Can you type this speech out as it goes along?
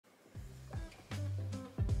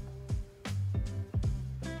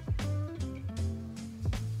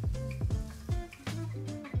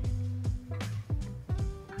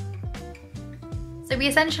So we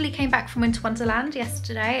essentially came back from Winter Wonderland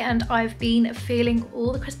yesterday and I've been feeling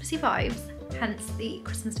all the Christmassy vibes, hence the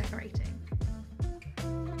Christmas decorating.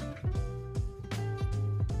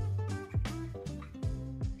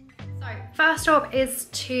 So first up is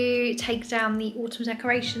to take down the autumn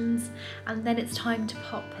decorations and then it's time to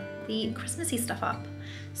pop the Christmassy stuff up.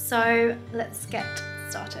 So let's get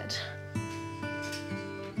started.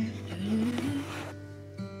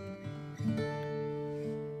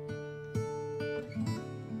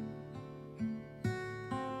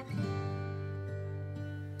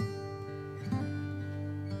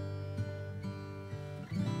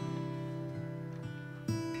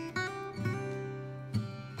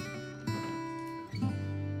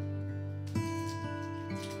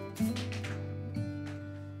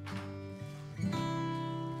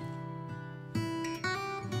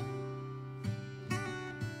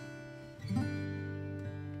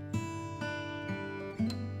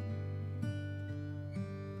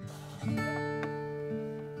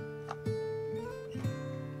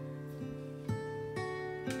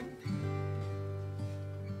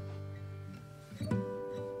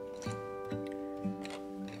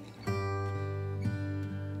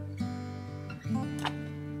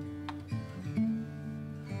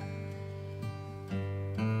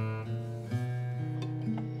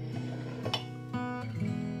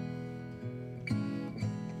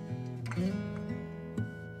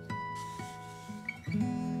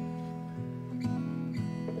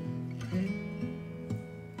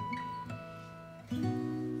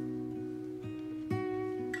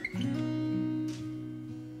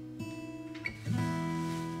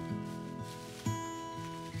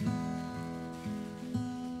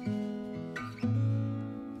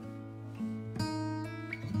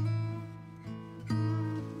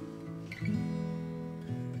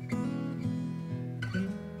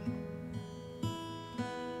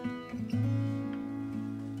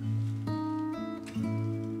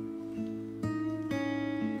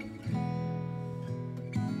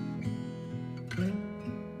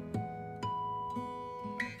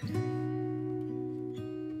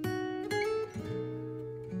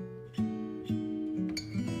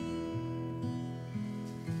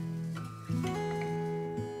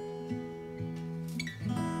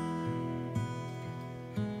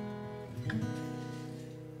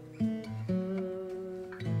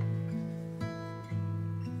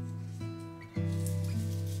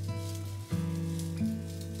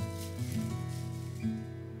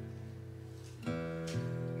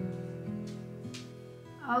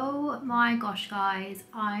 Oh my gosh guys,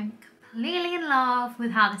 I'm completely in love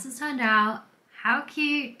with how this has turned out. How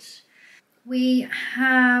cute. We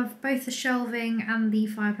have both the shelving and the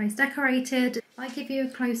fireplace decorated. If I give you a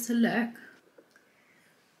closer look,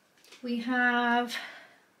 we have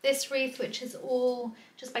this wreath which is all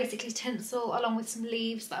just basically tinsel along with some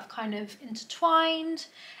leaves that I've kind of intertwined,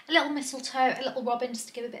 a little mistletoe, a little robin just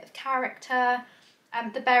to give a bit of character.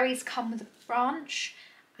 The berries come with a branch.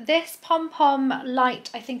 This pom-pom light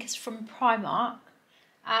I think is from Primark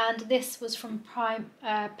and this was from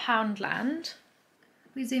Poundland.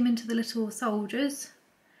 We zoom into the little soldiers.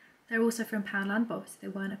 They're also from Poundland, but obviously they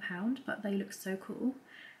weren't a pound, but they look so cool.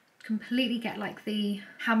 Completely get like the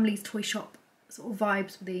Hamley's toy shop sort of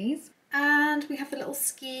vibes with these. And we have the little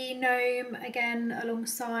ski gnome again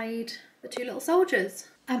alongside the two little soldiers.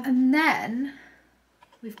 And then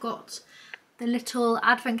we've got the little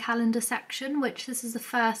advent calendar section, which this is the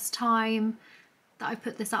first time that I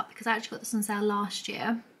put this up because I actually got this on sale last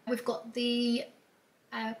year. We've got the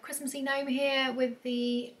Christmassy gnome here with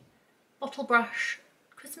the bottle brush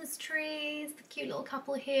Christmas trees, the cute little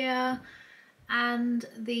couple here, and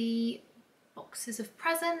the boxes of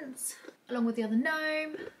presents along with the other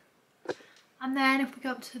gnome. And then if we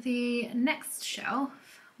go up to the next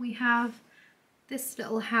shelf, we have this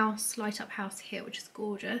little house, light up house here, which is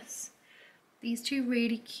gorgeous. These two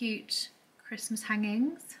really cute Christmas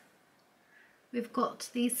hangings. We've got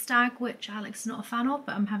the stag, which Alex is not a fan of,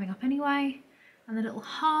 but I'm having up anyway. And the little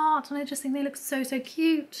heart, and I just think they look so, so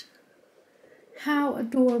cute. How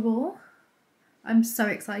adorable. I'm so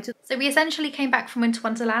excited. So we essentially came back from Winter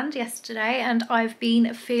Wonderland yesterday and I've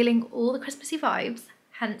been feeling all the Christmassy vibes,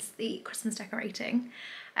 hence the Christmas decorating.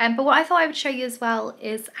 But what I thought I would show you as well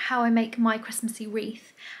is how I make my Christmassy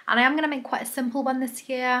wreath. And I am going to make quite a simple one this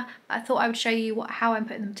year, but I thought I would show you how I'm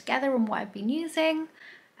putting them together and what I've been using.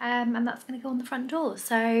 And that's going to go on the front door.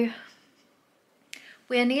 So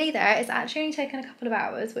we're nearly there. It's actually only taken a couple of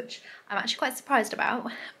hours, which I'm actually quite surprised about.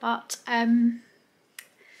 But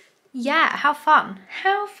yeah, how fun.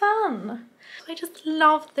 How fun. I just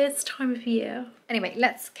love this time of year. Anyway,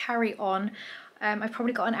 let's carry on. I've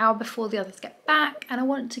probably got an hour before the others get back, and I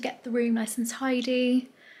want to get the room nice and tidy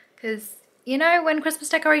because, you know, when Christmas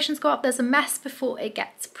decorations go up, there's a mess before it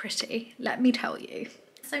gets pretty, let me tell you.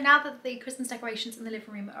 So now that the Christmas decorations in the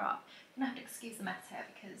living room are up, I'm gonna have to excuse the mess here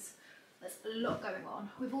because there's a lot going on.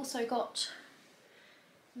 We've also got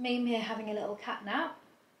Meme here having a little cat nap.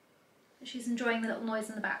 She's enjoying the little noise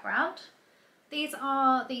in the background. These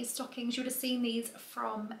are these stockings. You would have seen these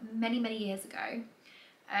from many, many years ago.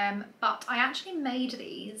 But I actually made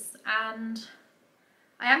these, and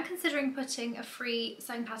I am considering putting a free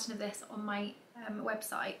sewing pattern of this on my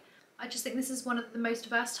website. I just think this is one of the most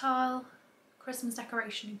versatile Christmas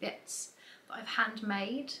decoration bits that I've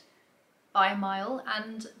handmade by a mile,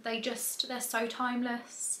 and they're so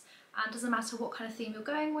timeless, and doesn't matter what kind of theme you're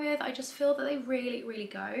going with. I just feel that they really, really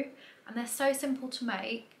go, and they're so simple to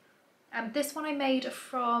make. This one I made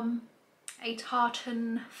from a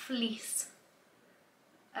tartan fleece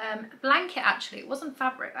blanket. Actually, it wasn't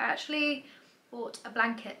fabric. I actually bought a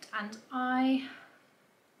blanket, and I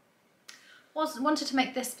wanted to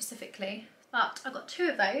make this specifically, but I got two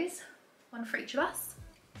of those, one for each of us.